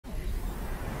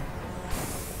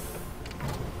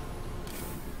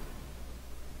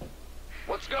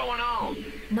going on?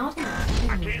 Not enough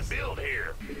I minerals. can't build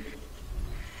here.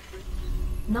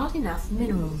 Not enough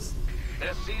minerals.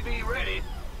 SCV ready.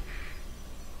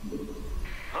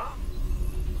 Huh?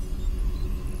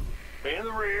 In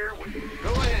the rear.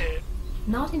 Go ahead.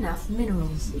 Not enough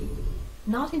minerals.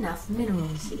 Not enough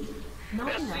minerals.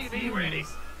 Not enough SCV minerals. ready.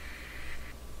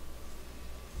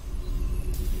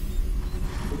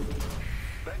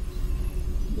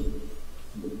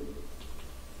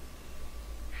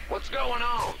 What's going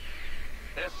on?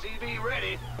 SCV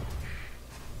ready.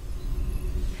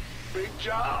 Big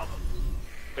job.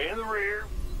 In the rear.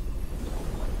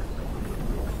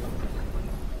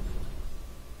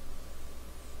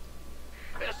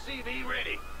 SCV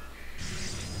ready.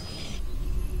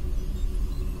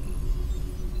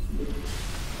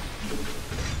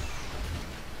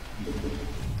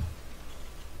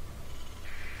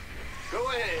 Go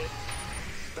ahead.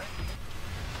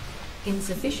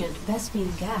 Insufficient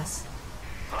Vespine gas.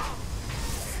 Huh?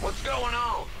 What's going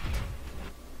on?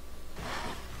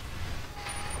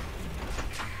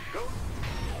 Go.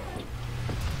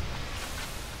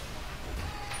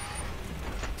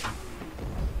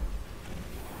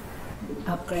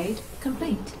 Upgrade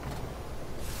complete.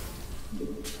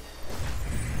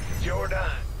 Jordan.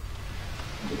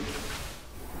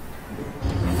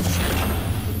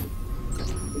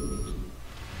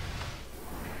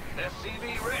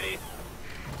 SCV ready.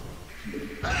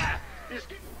 Ah!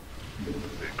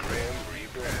 The Grim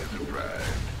Reaper has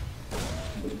arrived.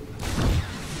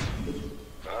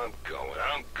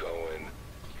 I'm going.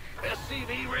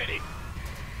 SCV ready.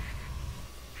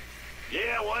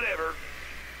 Yeah, whatever.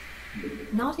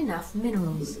 Not enough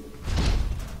minerals.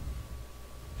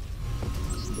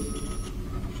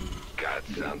 Got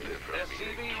something from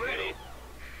SCV ready.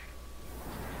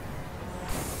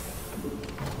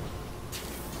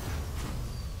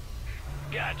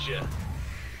 Gotcha.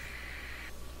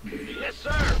 Yes,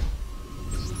 sir.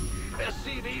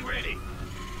 SCV ready.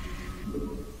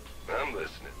 I'm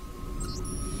listening.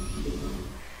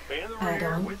 In the rear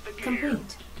Add-on with the gear.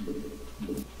 complete.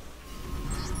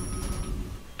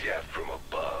 Death from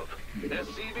above.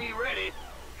 SCV ready.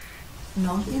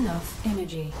 Not enough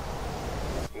energy.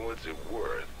 What's it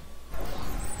worth?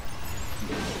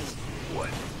 What?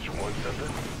 You want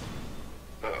something?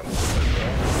 Oh,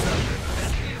 nothing.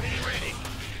 SCV ready.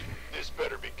 This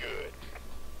better be good.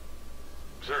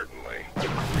 Certainly.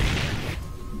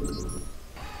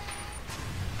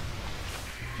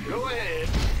 Go ahead.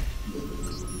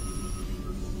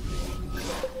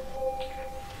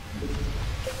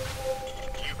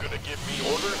 You gonna give me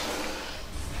orders?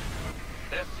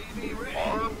 SCV ready.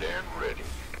 Armed and ready.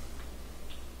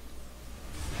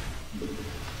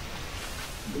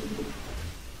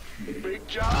 Big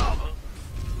job.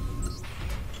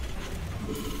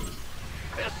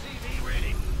 SCV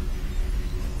ready.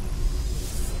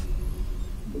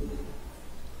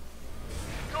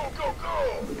 Go, go, go!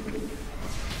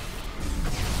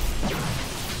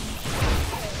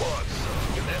 Who wants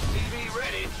some? SCV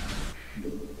ready.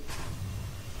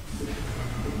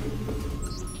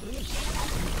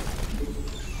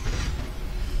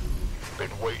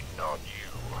 Been waiting on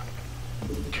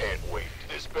you. Can't wait.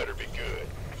 This better be good.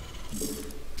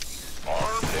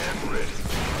 Armed and ready.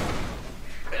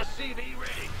 SCV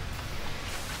ready.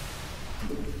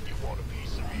 You want a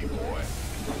piece of me, boy?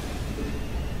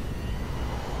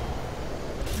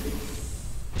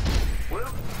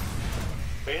 Well,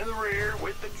 in the rear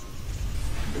with the...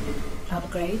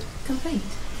 Upgrade complete.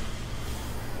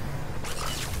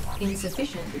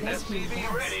 Insufficient Vespine SCV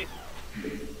gas. ready.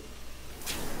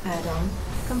 Add-on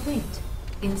complete.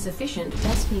 Insufficient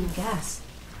Vespine gas.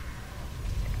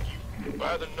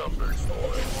 By the numbers,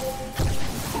 boy.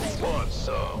 Who wants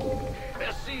some?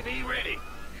 SCV ready.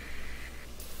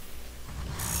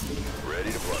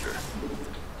 Ready to plunder.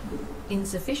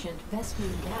 Insufficient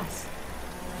Vespine gas.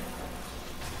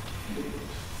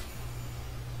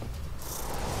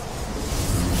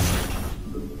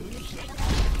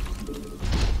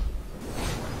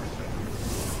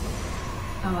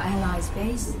 Our allies'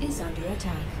 base is under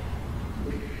attack.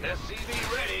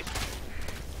 SCV ready.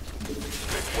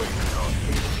 Been waiting on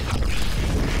you.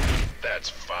 That's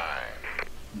fine.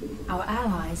 Our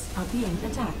allies are being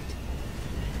attacked.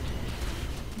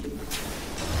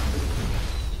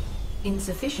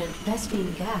 Insufficient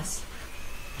Vespine gas.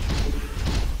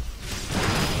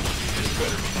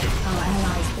 Our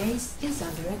allies' base is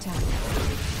under attack.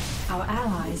 Our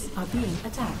allies are being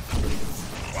attacked.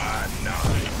 Why not?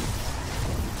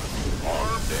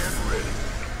 Armed and ready.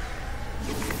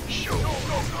 Show. Go,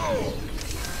 go, go!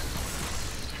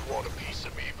 You want a piece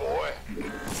of me, boy?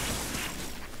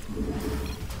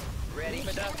 Ready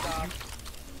for dust off.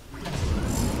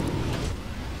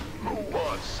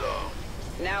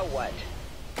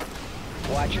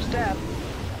 what? Watch your step.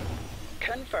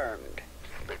 Confirmed.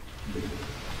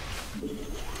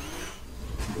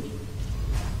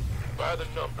 By the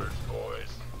numbers, boys.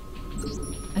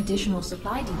 Additional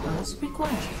supply depots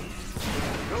required.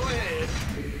 Go ahead.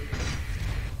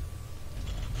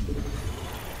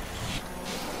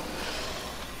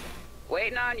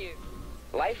 Waiting on you.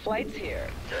 Life flight's here.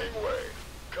 Gangway,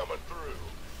 coming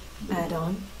through.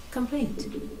 Add-on complete.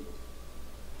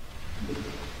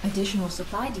 Additional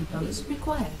supply depots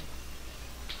required.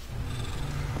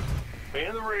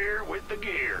 In the rear with the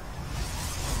gear.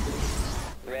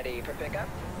 Ready for pickup?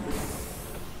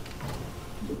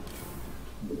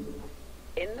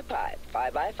 In the pipe,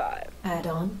 5x5.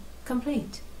 Add-on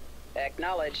complete.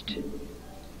 Acknowledged.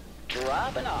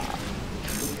 Dropping off.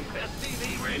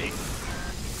 SCV ready.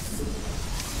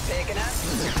 Picking up.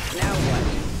 Now what?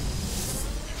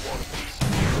 You want a piece of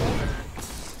me?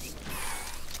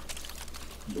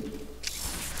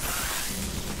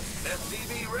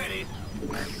 SCV ready.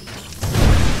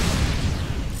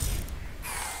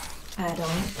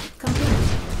 Add-on complete.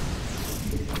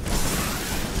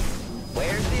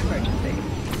 Where's the emergency?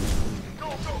 Go,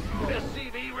 go, go.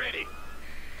 SCV ready.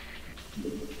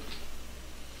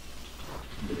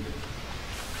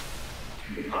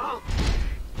 Huh?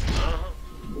 Uh-huh.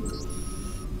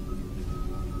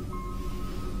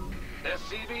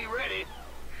 SCV ready.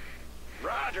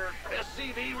 Roger.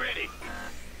 SCV ready.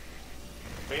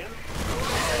 In.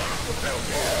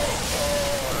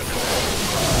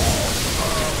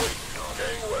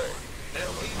 Gangway.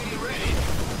 SCV ready.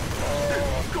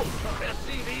 Go.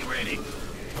 SCV ready.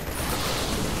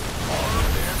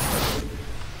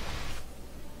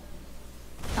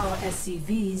 Our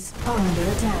SCVs are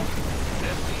under attack.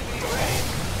 SCV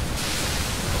ready.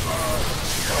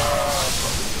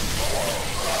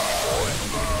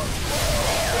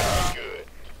 Good.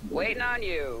 Waiting on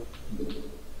you.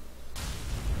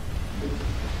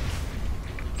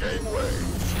 Gangway.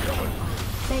 Coming.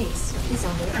 Base is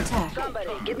under attack. Somebody,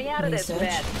 get me out of this Research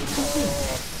bed.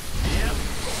 complete. Yep.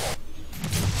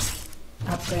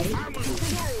 Upgrade I'm gonna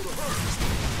complete. roll the hurt.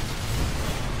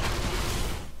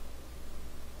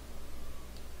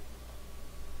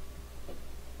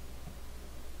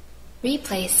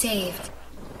 Replay saved.